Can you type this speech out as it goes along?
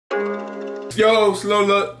Yo, slow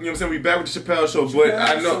look, you know what I'm saying? We back with the Chappelle show, but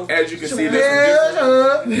I know, as you can see,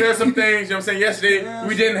 there's some things, you know what I'm saying? Yesterday,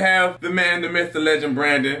 we didn't have the man, the myth, the legend,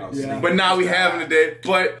 Brandon. But now we have him today.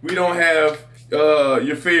 But we don't have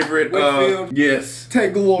your favorite, yes.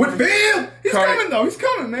 Take glory. Whitfield! He's coming though, he's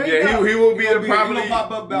coming, man. Yeah, he will be there probably,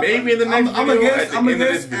 maybe in the next video at the end of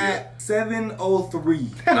this video. At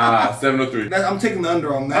 7:03. Nah, 7:03. I'm taking the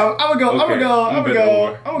under on that. I'm gonna go 5.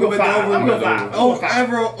 I'm gonna go 5. Over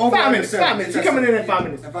 5 minutes. 5 minutes. He's coming in 5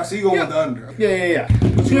 minutes. If I see you going with the under. Yeah.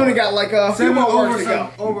 You only got like a few more words to go.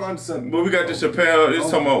 Over under 7. But we got the Chappelle. It's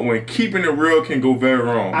talking about when keeping it real can go very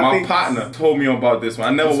wrong. My partner told me about this one.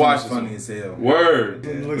 I never watched this. Funny as hell. Word.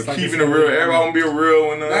 Keeping it real. Everybody wanna be real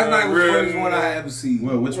when that night was the first one I ever seen.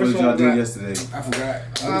 Well, which one y'all did yesterday? I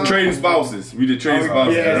forgot. Trading spouses. We did trading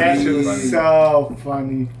spouses. Yeah, that shit was so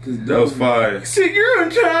funny. That was fire. Shit, you're in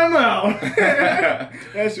timeout.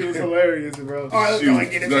 That shit was hilarious, bro. Alright,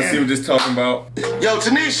 let's see what this talking about. Yo,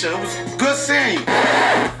 Tanisha, it was good seeing you.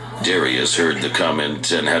 Darius heard the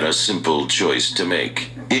comment and had a simple choice to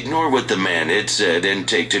make. Ignore what the man had said and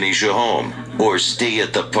take Tanisha home, or stay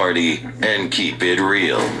at the party and keep it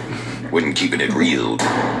real. When keeping it real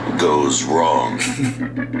goes wrong.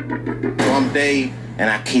 So I'm Dave, and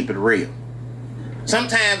I keep it real.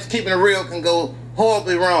 Sometimes keeping it real can go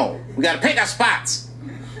horribly wrong. We gotta pick our spots.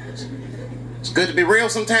 It's good to be real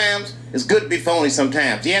sometimes. It's good to be phony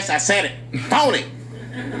sometimes. Yes, I said it. Phony.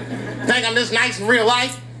 Think I'm this nice in real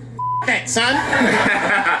life? That, son.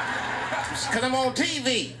 Because I'm on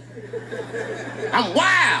TV. I'm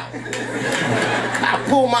wild. I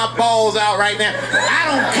pull my balls out right now. I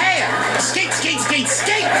don't care. Skate, skate, skate,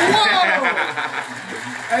 skate. Whoa!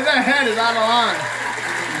 Hey, that head is out of line.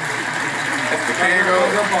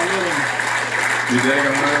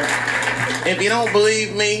 If you don't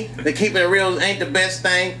believe me that keeping it real ain't the best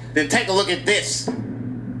thing, then take a look at this.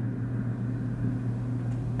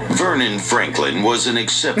 Vernon Franklin was an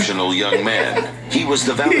exceptional young man. He was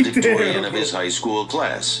the valedictorian of his high school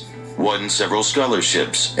class, won several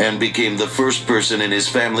scholarships, and became the first person in his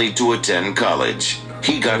family to attend college.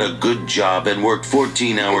 He got a good job and worked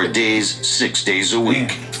 14-hour days, 6 days a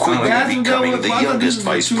week, quickly becoming the youngest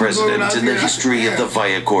vice president in the history of the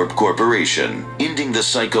Viacorp Corporation, ending the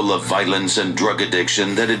cycle of violence and drug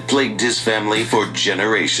addiction that had plagued his family for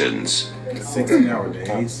generations. 16-hour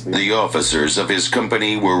days. The officers of his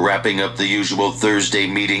company were wrapping up the usual Thursday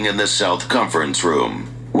meeting in the South Conference Room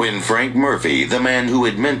when Frank Murphy, the man who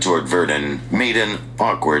had mentored Vernon, made an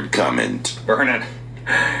awkward comment. Vernon,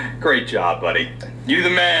 great job, buddy. You the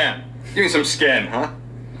man. Give me some skin, huh?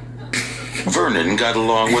 Vernon got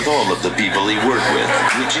along with all of the people he worked with,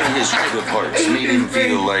 which in his heart of hearts made him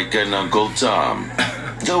feel like an Uncle Tom.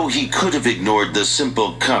 Though he could have ignored the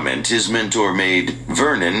simple comment his mentor made,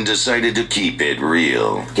 Vernon decided to keep it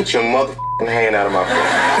real. Get your motherfucking hand out of my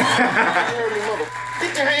face.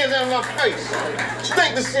 Get your hands out of my face. What you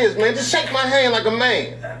think this is, man? Just shake my hand like a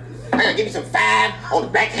man. I gotta give you some 5 on the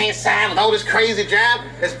backhand side with all this crazy jive.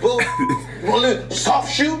 That's bull. You want a little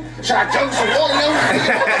soft shoe? Should I jump some watermelon?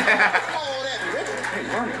 Hey,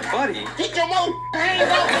 Vernon, buddy. Get your motherfucking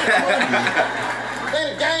hands off me.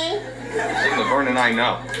 Ain't a game. This is the Vernon I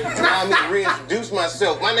know. Allow me to reintroduce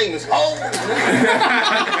myself. My name is Ho.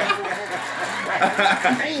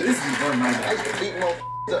 This is Vernon I know. I used to beat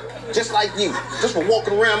motherfuckers up just like you, just for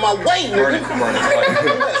walking around my way, nigga.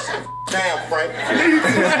 Vernon. Damn, Frank.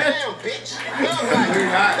 Damn, bitch.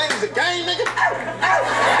 Niggas a game, nigga.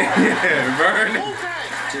 Yeah, Vernon.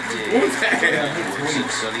 Today, Vernon works at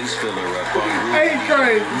Sonny's Filler up on Route Hey,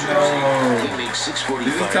 crazy. He makes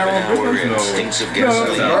 $6.45 an hour and stinks of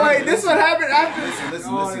gasoline. Wait, this what happened after.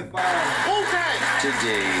 Listen.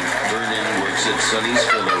 Today, Vernon works at Sonny's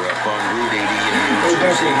Filler up on Route 80 in New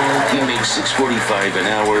Jersey. He makes $6.45 an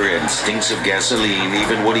hour and stinks of gasoline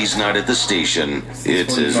even when he's not at the station.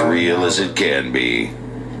 It's as real as it can be.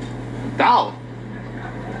 $1? What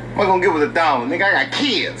am I gonna get with $1, nigga? I got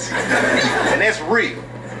kids. And that's real.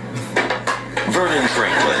 Vernon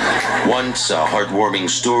Franklin, once a heartwarming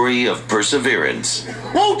story of perseverance.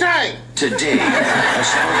 Wu-Tang! Today, a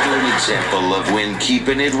sparkling example of when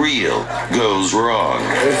keeping it real goes wrong.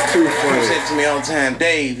 It's too funny. You said to me all the time,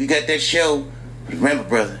 Dave, you got that show? Remember,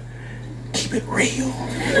 brother, keep it real.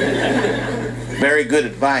 Very good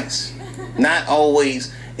advice. Not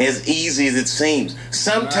always as easy as it seems.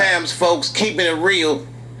 Sometimes, folks, keeping it real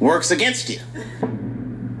works against you.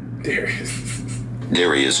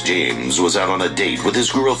 Darius James was out on a date with his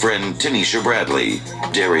girlfriend, Tanisha Bradley.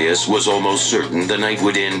 Darius was almost certain the night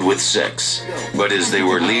would end with sex. But as they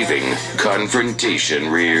were leaving, confrontation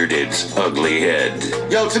reared its ugly head.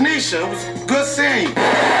 Yo, Tanisha, it was good seeing you.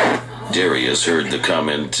 Darius heard the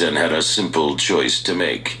comment and had a simple choice to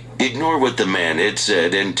make. Ignore what the man had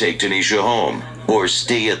said and take Tanisha home, or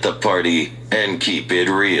stay at the party and keep it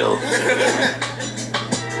real.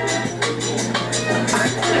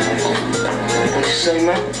 What you say,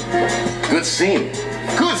 man? Good seeing you.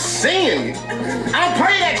 Good seeing you. I don't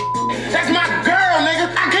pray that. That's my girl,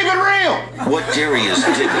 nigga. I keep it real. What Darius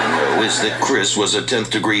didn't know is that Chris was a 10th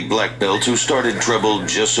degree black belt who started trouble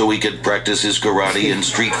just so he could practice his karate in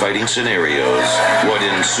street fighting scenarios. What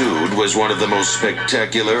ensued was one of the most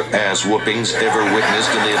spectacular ass whoopings ever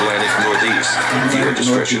witnessed in the Atlantic Northeast. Your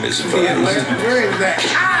discretion is advised. Where is that?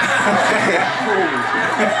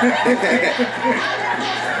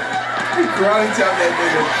 Karate chop that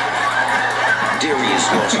nigga. Darius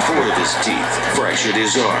lost 4 of his teeth, fractured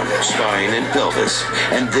his arm, spine, and pelvis,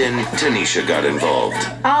 and then Tanisha got involved.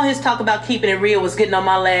 All his talk about keeping it real was getting on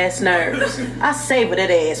my last nerves. I savored that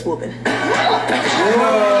ass whooping. Oh,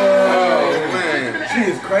 man. She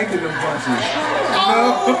is cranking them punches.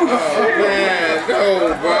 Oh, man.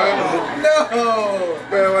 No, bro. No.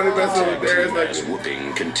 Man, why they mess up with Darius like This this? whooping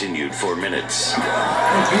continued for minutes, Beat on him.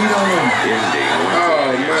 ending Oh,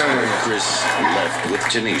 when man. Chris left with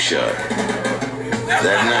Tanisha.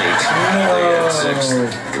 That night, they had sex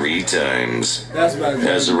 3 times. That's about it.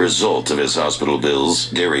 As a result of his hospital bills,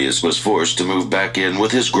 Darius was forced to move back in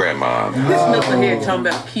with his grandma. This knucklehead here talking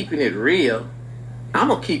about keeping it real. I'm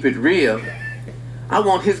gonna keep it real. I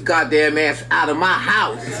want his goddamn ass out of my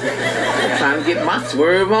house. I'm trying to get my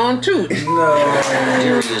swerve on too.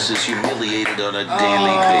 Darius is humiliated on a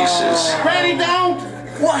daily basis. Granny, don't.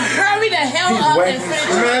 Well, hurry the hell up and finish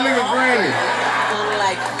Man, look at Granny.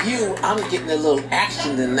 Unlike you, I'm getting a little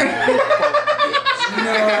action tonight.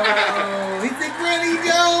 No. He said, Granny,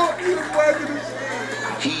 don't. He was working his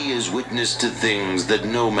shit. He is witness to things that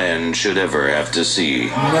no man should ever have to see.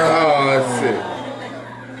 Oh, that's it.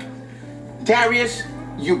 Darius,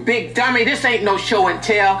 you big dummy, this ain't no show and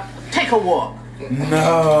tell. Take a walk.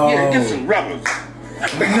 No. Yeah, get some rubbers.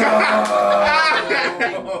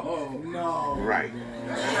 No. Right.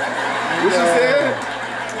 What she said?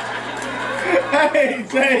 Hey,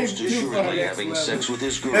 Proposed assuredly having sex with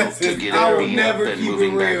his girl to get I her will beat up never and keep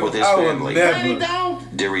moving it back real. with his I will family. never.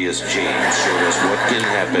 Darius James showed us what can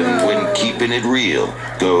happen when keeping it real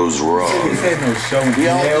goes wrong. This ain't no show and We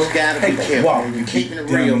all tell. just gotta be Take a careful. walk, You're you keeping it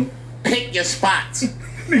dummy. real. Pick your spots.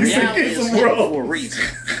 Reality is hidden for a reason.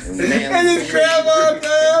 And his grandma,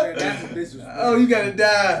 oh, you gotta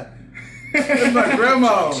die. That's my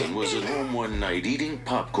grandma. Johnson was at home one night eating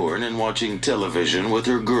popcorn and watching television with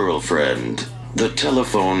her girlfriend. The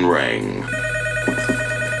telephone rang.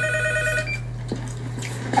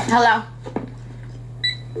 Hello.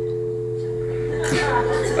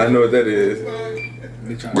 I know what that is.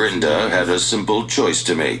 Brenda had a simple choice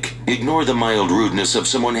to make. Ignore the mild rudeness of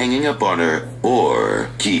someone hanging up on her, or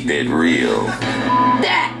keep it real.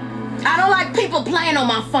 That. I don't like people playing on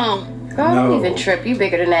my phone. Girl, don't even trip. You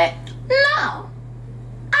bigger than that. No.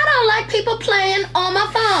 I don't like people playing on my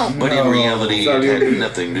phone. But in reality, it Sorry. had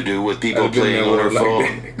nothing to do with people I've been playing there on her like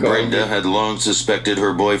phone. that. Brenda had long suspected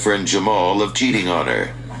her boyfriend Jamal of cheating on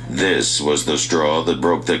her. This was the straw that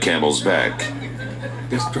broke the camel's back.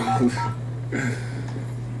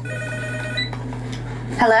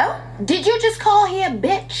 Hello? Did you just call here,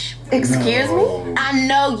 bitch? Excuse me? I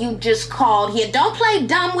know you just called here. Don't play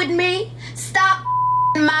dumb with me. Stop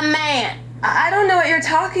my man. I don't know what you're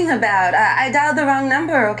talking about. I dialed the wrong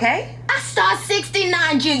number, okay? I star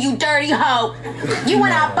 69 you dirty hoe. You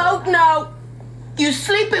and I both know you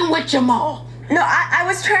sleeping with Jamal. No, I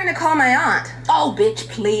was trying to call my aunt. Oh, bitch,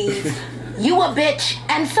 please. You a bitch,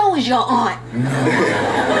 and so is your aunt.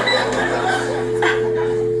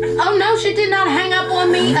 Oh, no, she did not hang up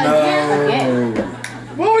on me again.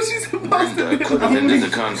 What was she supposed to Brenda do? could have ended the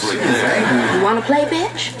conflict there, You want to play,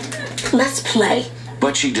 bitch? Let's play.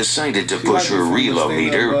 but she decided to push her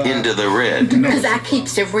relometer into the red. Because I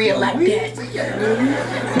keeps it real like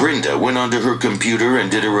that. Brenda went onto her computer and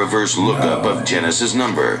did a reverse lookup of Janice's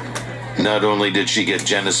number. Not only did she get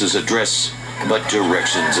Janice's address, but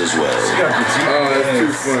directions as well. Oh, that's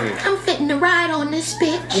too funny. I'm fitting to ride on this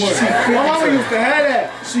bitch. My mama used to have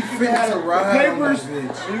that. She fits a ride. Papers.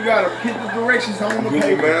 You gotta get the directions on the Google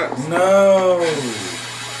paper. Maps. No.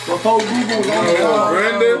 Before Google was on the Oh, phone.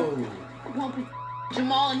 Brenda. Won't be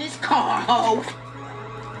Jamal in this car, ho.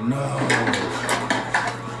 No.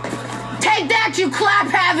 Take that, you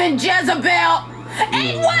clap-having Jezebel.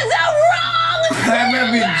 It was a wrong That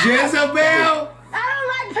might be Jezebel. I don't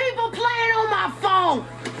like people playing on my phone.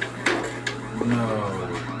 No.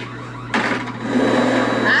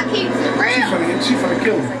 I keep it real. She finna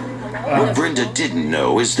kill him. What Brenda didn't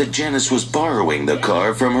know is that Janice was borrowing the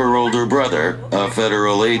car from her older brother, a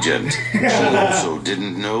federal agent. She also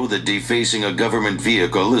didn't know that defacing a government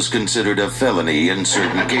vehicle is considered a felony in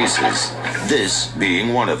certain cases, this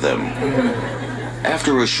being one of them.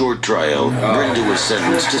 After a short trial, Brenda was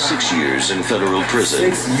sentenced to 6 years in federal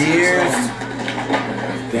prison. 6 years?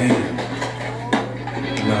 Damn.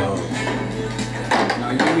 No.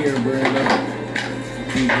 Now you here, Brenda.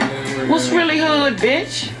 What's really hood,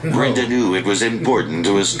 bitch? Brenda knew it was important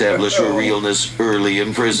to establish her realness early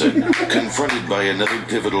in prison. Confronted by another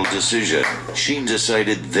pivotal decision, she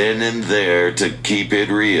decided then and there to keep it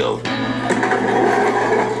real.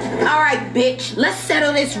 All right, bitch, let's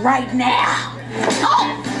settle this right now.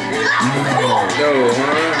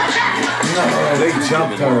 No, they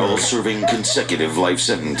jumped Women were all her. serving consecutive life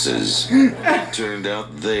sentences. Turned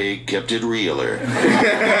out they kept it realer.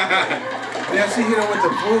 Yeah, she hit her with the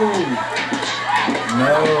food.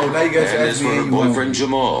 No, now you got And to as for her boyfriend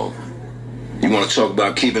Jamal, You want to talk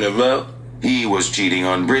about keeping it real? he was cheating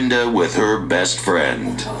on Brenda with her best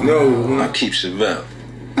friend. No, I keeps it real.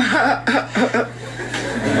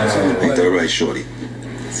 Ain't that right, shorty?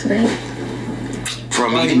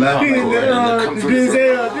 From eating popcorn in the comfort of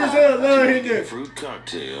a fruit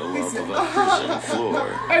cocktail off of a prison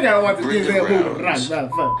floor, I gotta watch the Brenda Denzel Brown's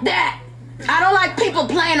movie. Dad, I don't like people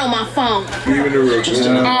playing on my phone. Even the real.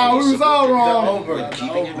 Oh, we was all wrong. over.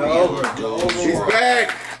 He's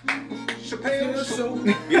back. Chappelle show.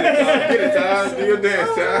 Get it, Ty. Do your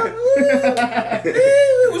dance, Ty.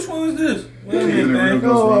 Which one was this?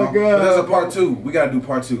 Oh my God. That's a part 2. We gotta do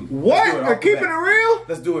part 2. What? Keeping it real?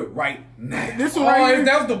 Let's do it right now. This one right here?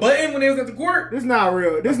 That was the button when they was at the court? This not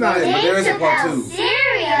real. This not. But there is a part 2.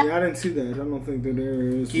 Yeah, I didn't see that. I don't think that there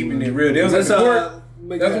is. Keeping it real. They was at the court.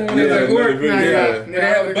 That's when they was at the court. They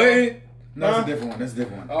had the button. No, that's a different one. That's a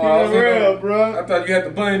different one. Oh, real, bro. I thought you had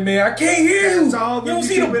the button, man. I can't hear you. You don't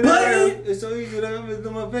see the button? It's so easy to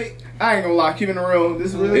do my vape. I ain't gonna lie, keeping it real.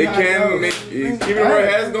 This is really. It can make keeping it real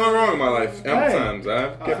has gone wrong in my life. Ample times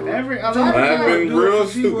I've kept it real. I've been real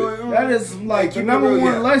stupid. That is like the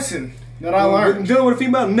 #1 lesson that I learned. Dealing with a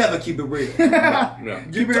female, never keep it real. No.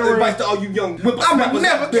 Keep it real. Advice to all you young whippers. I'ma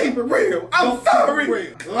never keep it real. I'm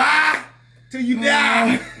sorry. Lie till you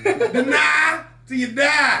die. Deny till you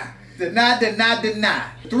die. Deny.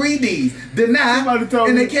 3 D's. Deny.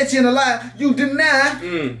 And they catch you in a lie. You deny.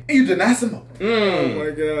 And you deny some more. Oh my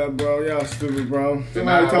God, bro. Y'all stupid, bro.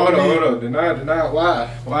 Deny. Hold up. Deny.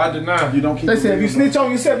 Why deny? You don't keep They it said if real. you snitch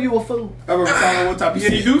on yourself, you a fool. I remember following one time. Yeah,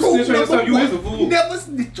 you do snitch on yourself. You is a fool. Never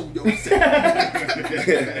snitch on yourself.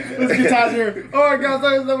 Let's get out here. All right, guys,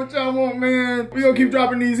 that's what y'all want, man. We gonna keep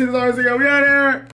dropping these hits. Always go. We out here.